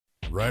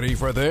Ready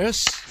for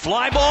this?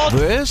 Fly ball.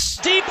 This?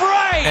 Deep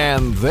right.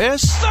 And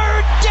this?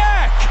 Third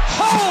deck.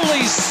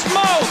 Holy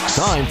smokes.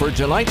 Time for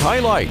tonight's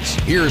highlights.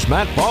 Here's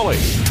Matt Pauley.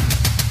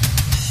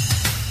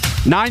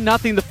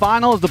 9-0 the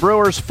final as the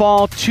Brewers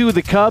fall to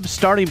the Cubs.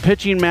 Starting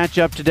pitching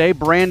matchup today,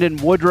 Brandon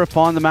Woodruff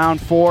on the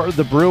mound for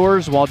the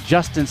Brewers, while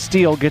Justin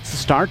Steele gets the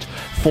start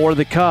for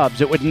the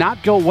Cubs. It would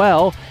not go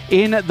well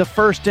in the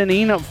first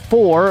inning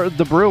for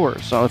the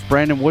Brewers. So with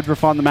Brandon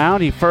Woodruff on the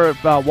mound, he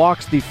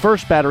walks the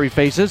first batter he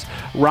faces,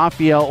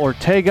 Rafael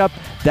Ortega.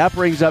 That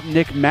brings up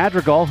Nick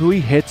Madrigal, who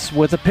he hits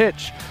with a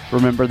pitch.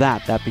 Remember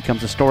that. That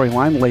becomes a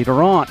storyline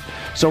later on.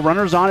 So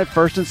runners on at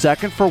first and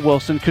second for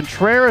Wilson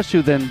Contreras,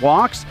 who then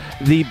walks.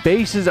 The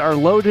bases are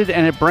loaded,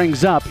 and it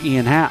brings up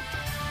Ian Happ.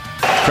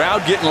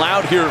 Crowd getting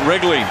loud here at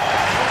Wrigley.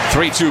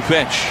 3-2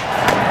 pitch.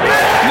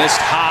 Missed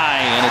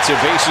high, and it's a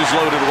bases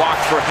loaded walk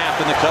for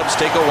Happ, and the Cubs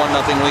take a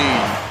 1-0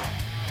 lead.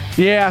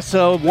 Yeah,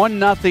 so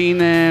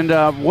 1-0,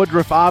 and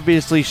Woodruff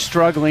obviously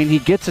struggling. He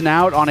gets an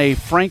out on a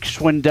Frank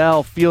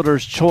Schwindel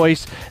fielder's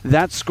choice.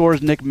 That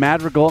scores Nick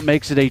Madrigal. It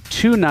makes it a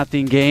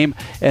 2-0 game,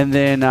 and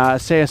then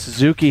Seiya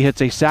Suzuki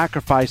hits a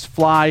sacrifice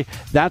fly.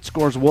 That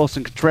scores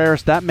Wilson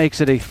Contreras. That makes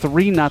it a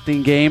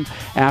 3-0 game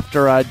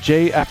after with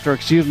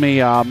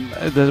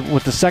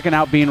the second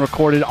out being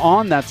recorded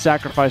on that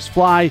sacrifice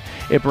fly.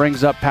 It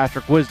brings up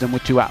Patrick Wisdom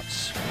with 2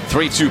 outs.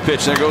 3-2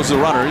 pitch. There goes the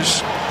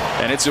runners.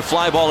 And it's a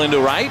fly ball into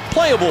right.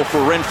 Playable for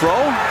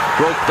Renfroe.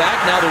 Broke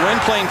back. Now the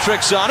wind playing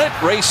tricks on it.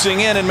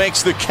 Racing in and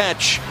makes the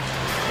catch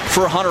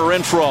for Hunter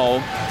Renfroe.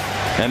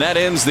 And that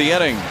ends the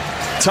inning.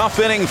 Tough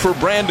inning for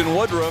Brandon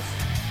Woodruff.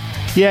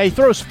 Yeah, he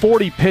throws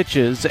 40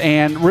 pitches,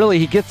 and really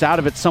he gets out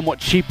of it somewhat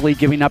cheaply,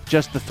 giving up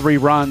just the 3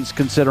 runs,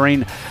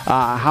 considering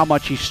how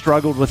much he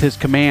struggled with his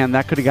command.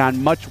 That could have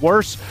gone much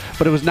worse,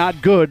 but it was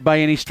not good by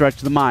any stretch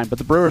of the mind. But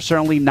the Brewers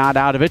certainly not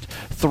out of it.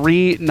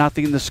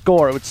 3-0 the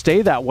score. It would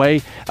stay that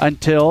way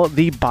until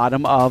the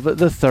bottom of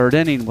the third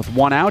inning. With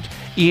 1 out,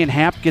 Ian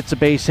Happ gets a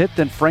base hit,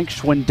 then Frank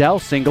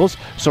Schwindel singles,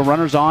 so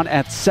runners on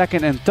at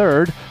second and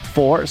third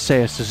for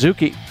Seiya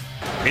Suzuki.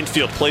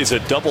 Infield plays a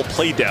double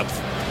play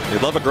depth. They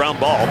love a ground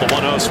ball. The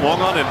 1-0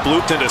 swung on and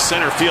blooped into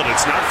center field.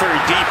 It's not very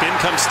deep. In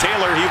comes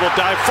Taylor. He will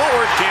dive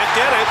forward. Can't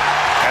get it.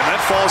 And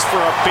that falls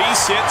for a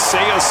base hit.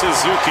 Seiya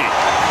Suzuki.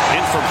 In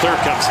from third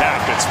comes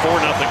Happ. It's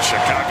 4-0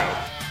 Chicago.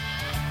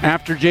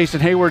 After Jason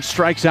Hayward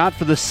strikes out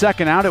for the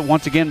second out, it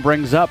once again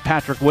brings up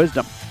Patrick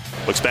Wisdom.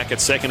 Looks back at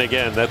second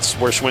again. That's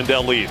where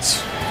Schwindel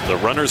leads. The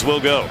runners will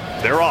go.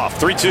 They're off.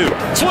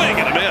 3-2. Swing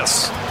and a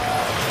miss.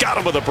 Got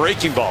him with a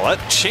breaking ball. That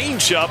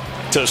changeup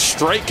to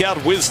strike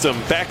out Wisdom.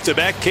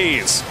 Back-to-back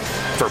Ks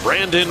for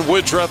Brandon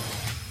Woodruff.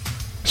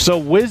 So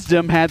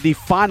Wisdom had the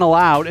final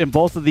out in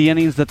both of the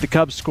innings that the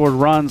Cubs scored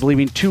runs,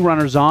 leaving 2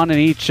 runners on in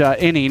each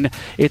inning.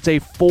 It's a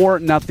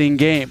 4-0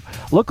 game.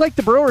 Looked like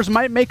the Brewers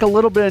might make a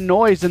little bit of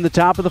noise in the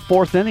top of the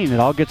 4th inning. It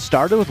all gets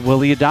started with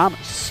Willy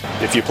Adames.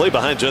 If you play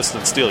behind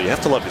Justin Steele, you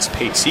have to love his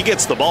pace. He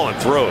gets the ball and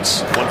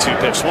throws. 1-2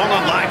 pitch. Swung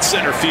on line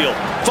center field.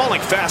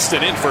 Falling fast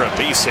and in for a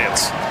base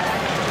hit.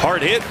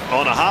 Hard hit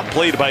on a hop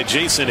played by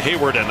Jason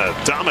Hayward, and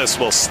Adames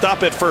will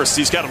stop at first.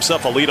 He's got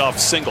himself a leadoff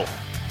single.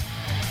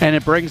 And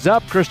it brings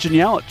up Christian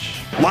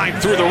Yelich. Line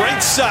through the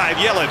right side.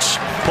 Yelich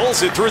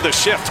pulls it through the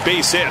shift.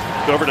 Base hit.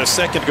 Over to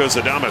second goes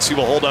Adames. He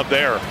will hold up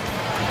there.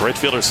 Right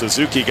fielder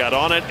Suzuki got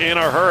on it in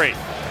a hurry.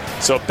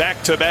 So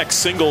back-to-back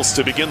singles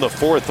to begin the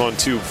 4th on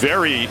 2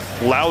 very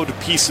loud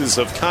pieces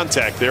of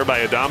contact there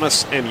by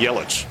Adames and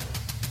Yelich.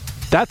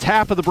 That's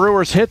half of the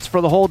Brewers' hits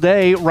for the whole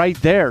day right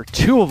there.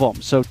 2 of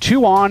them. So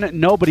 2 on,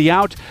 nobody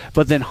out.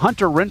 But then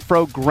Hunter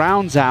Renfroe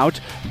grounds out.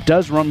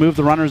 Does move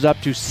the runners up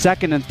to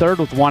second and third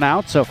with 1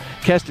 out. So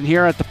Keston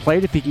here at the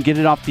plate, if he can get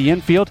it off the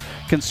infield,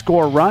 can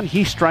score a run.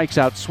 He strikes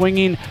out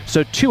swinging.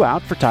 So 2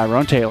 out for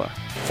Tyrone Taylor.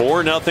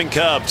 4-0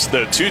 Cubs.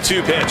 The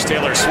 2-2 pitch.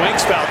 Taylor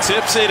swings, foul,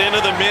 tips it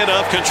into the mid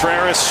of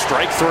Contreras.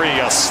 Strike 3.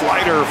 A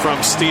slider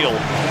from Steele,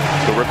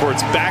 who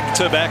records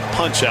back-to-back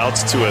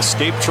punch-outs to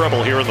escape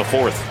trouble here in the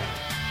 4th.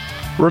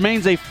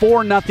 Remains a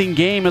 4-0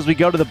 game as we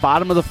go to the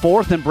bottom of the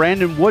 4th, and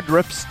Brandon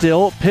Woodruff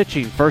still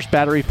pitching. First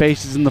batter he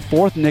faces in the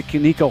 4th,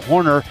 Nico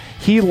Horner.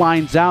 He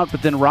lines out,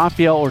 but then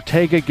Rafael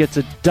Ortega gets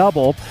a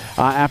double.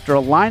 After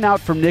a line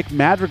out from Nick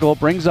Madrigal,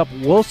 brings up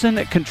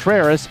Wilson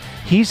Contreras.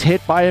 He's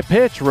hit by a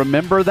pitch.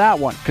 Remember that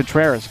one.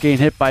 Contreras getting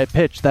hit by a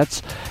pitch.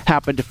 That's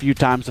happened a few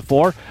times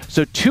before.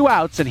 So 2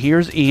 outs, and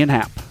here's Ian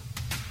Happ.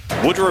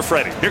 Woodruff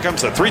ready. Here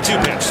comes the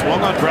 3-2 pitch.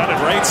 Swung on,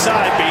 grounded right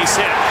side, base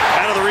hit.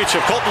 Out of the reach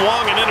of Colton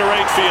Wong and into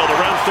right field.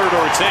 Around third,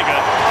 Ortega.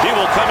 He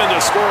will come in to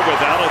score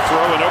without a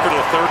throw, and over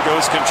to third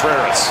goes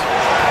Contreras.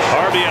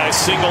 RBI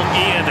single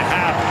Ian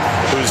Happ,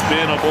 who's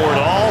been aboard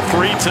all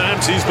 3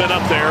 times he's been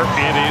up there.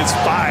 It is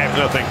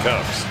 5-0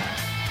 Cubs.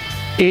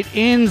 It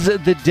ends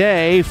the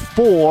day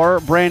for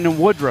Brandon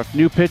Woodruff.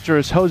 New pitcher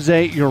is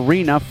Jose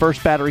Urena.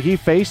 First batter he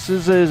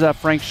faces is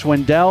Frank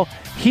Schwindel.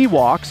 He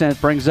walks, and it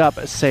brings up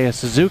Seiya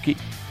Suzuki.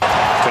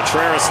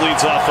 Contreras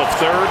leads off of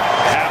third.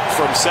 Happ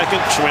from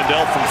second.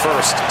 Schwindel from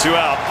first. 2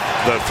 out.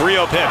 The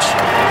 3-0 pitch.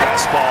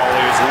 Fastball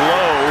is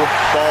low.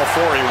 Ball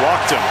 4. He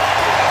walked him.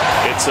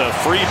 It's a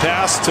free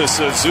pass to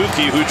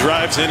Suzuki, who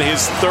drives in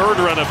his third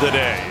run of the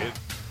day.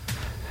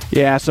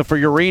 Yeah, so for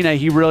Urena,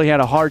 he really had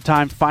a hard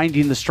time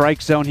finding the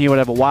strike zone. He would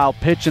have a wild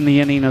pitch in the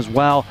inning as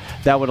well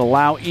that would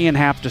allow Ian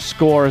Happ to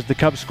score, as the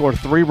Cubs score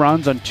 3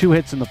 runs on 2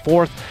 hits in the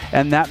fourth,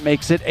 and that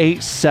makes it a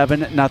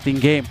 7-0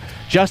 game.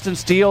 Justin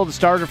Steele, the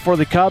starter for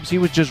the Cubs, he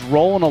was just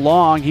rolling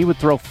along. He would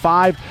throw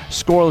 5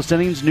 scoreless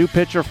innings. New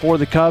pitcher for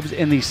the Cubs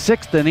in the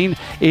 6th inning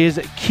is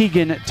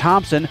Keegan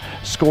Thompson.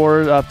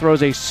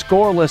 Throws a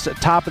scoreless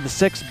top of the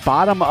 6th,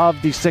 bottom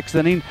of the 6th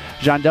inning.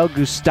 Jandel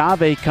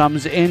Gustave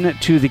comes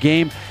into the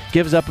game,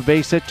 gives up a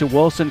base hit to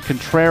Wilson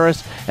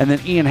Contreras, and then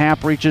Ian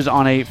Happ reaches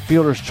on a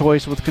fielder's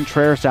choice with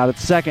Contreras out at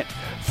second.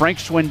 Frank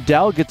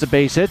Schwindel gets a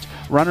base hit.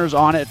 Runners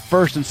on at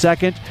first and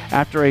second.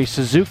 After a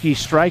Suzuki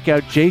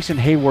strikeout, Jason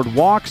Hayward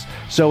walks,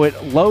 so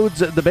it loads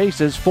the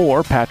bases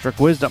for Patrick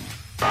Wisdom.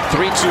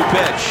 3-2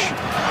 pitch.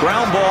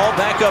 Ground ball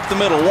back up the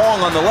middle. Wong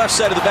on the left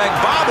side of the bag.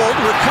 Bobbled.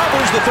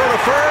 Recovers. The throw to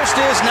first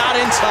is not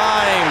in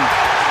time.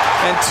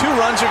 And 2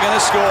 runs are going to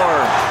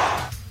score.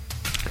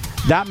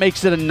 That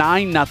makes it a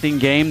 9-0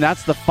 game.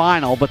 That's the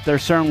final, but there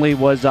certainly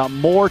was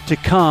more to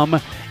come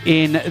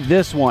in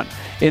this one.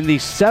 In the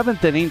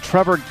 7th inning,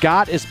 Trevor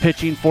Gott is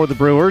pitching for the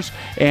Brewers,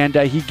 and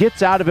he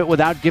gets out of it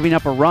without giving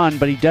up a run,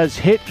 but he does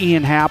hit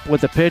Ian Happ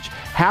with a pitch.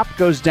 Happ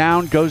goes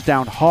down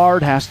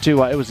hard,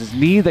 it was his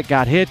knee that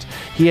got hit.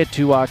 He had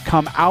to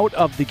come out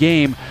of the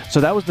game,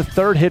 so that was the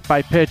 3rd hit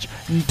by pitch.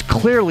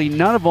 Clearly,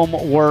 none of them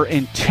were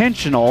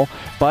intentional,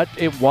 but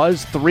it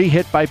was 3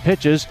 hit by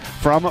pitches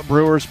from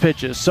Brewers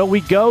pitches. So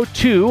we go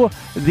to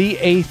the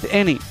 8th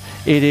inning.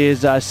 It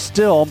is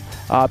still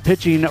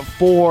pitching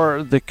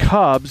for the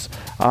Cubs.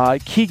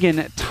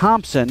 Keegan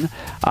Thompson,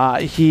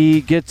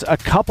 he gets a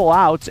couple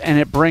outs, and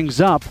it brings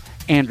up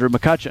Andrew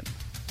McCutchen.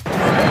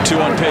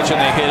 2-1 pitch,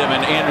 and they hit him,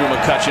 and Andrew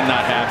McCutchen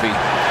not happy.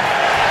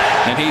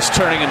 And he's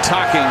turning and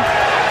talking.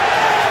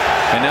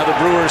 And now the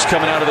Brewers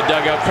coming out of the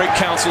dugout. Craig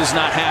Counsell's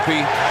not happy.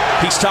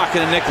 He's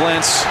talking to Nick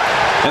Lentz.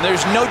 And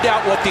there's no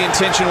doubt what the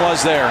intention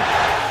was there.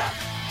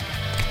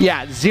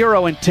 Yeah,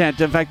 0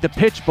 intent. In fact, the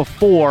pitch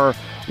before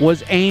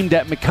was aimed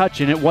at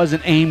McCutchen. It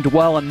wasn't aimed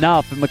well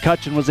enough, and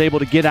McCutchen was able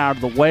to get out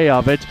of the way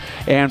of it.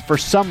 And for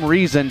some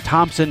reason,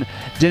 Thompson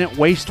didn't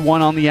waste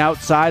one on the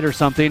outside or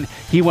something.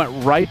 He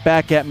went right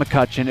back at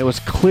McCutchen. It was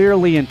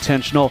clearly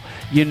intentional.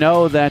 You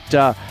know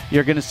that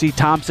you're going to see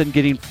Thompson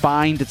getting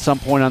fined at some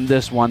point on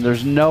this one.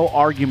 There's no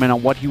argument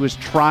on what he was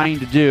trying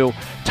to do.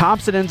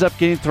 Thompson ends up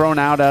getting thrown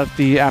out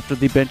after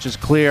the bench is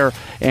clear,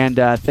 and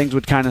things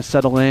would kind of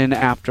settle in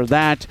after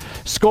that.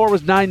 Score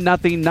was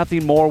 9-0.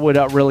 Nothing more would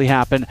really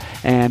happen,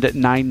 and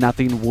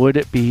 9-0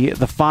 would be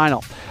the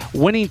final.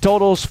 Winning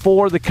totals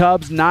for the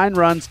Cubs: 9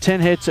 runs, 10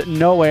 hits,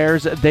 no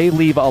errors. They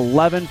leave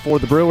 11 for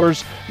the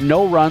Brewers.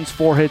 No runs,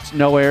 4 hits,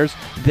 no errors.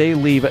 They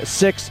leave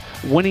 6.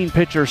 Winning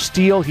pitcher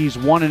Steele, he's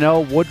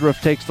 1-0.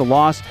 Woodruff takes the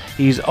loss.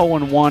 He's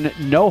 0-1,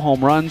 no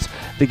home runs.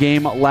 The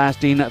game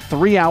lasting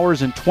 3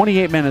 hours and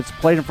 28 minutes,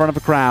 played in front of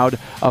a crowd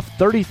of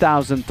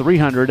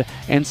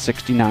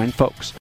 30,369 folks.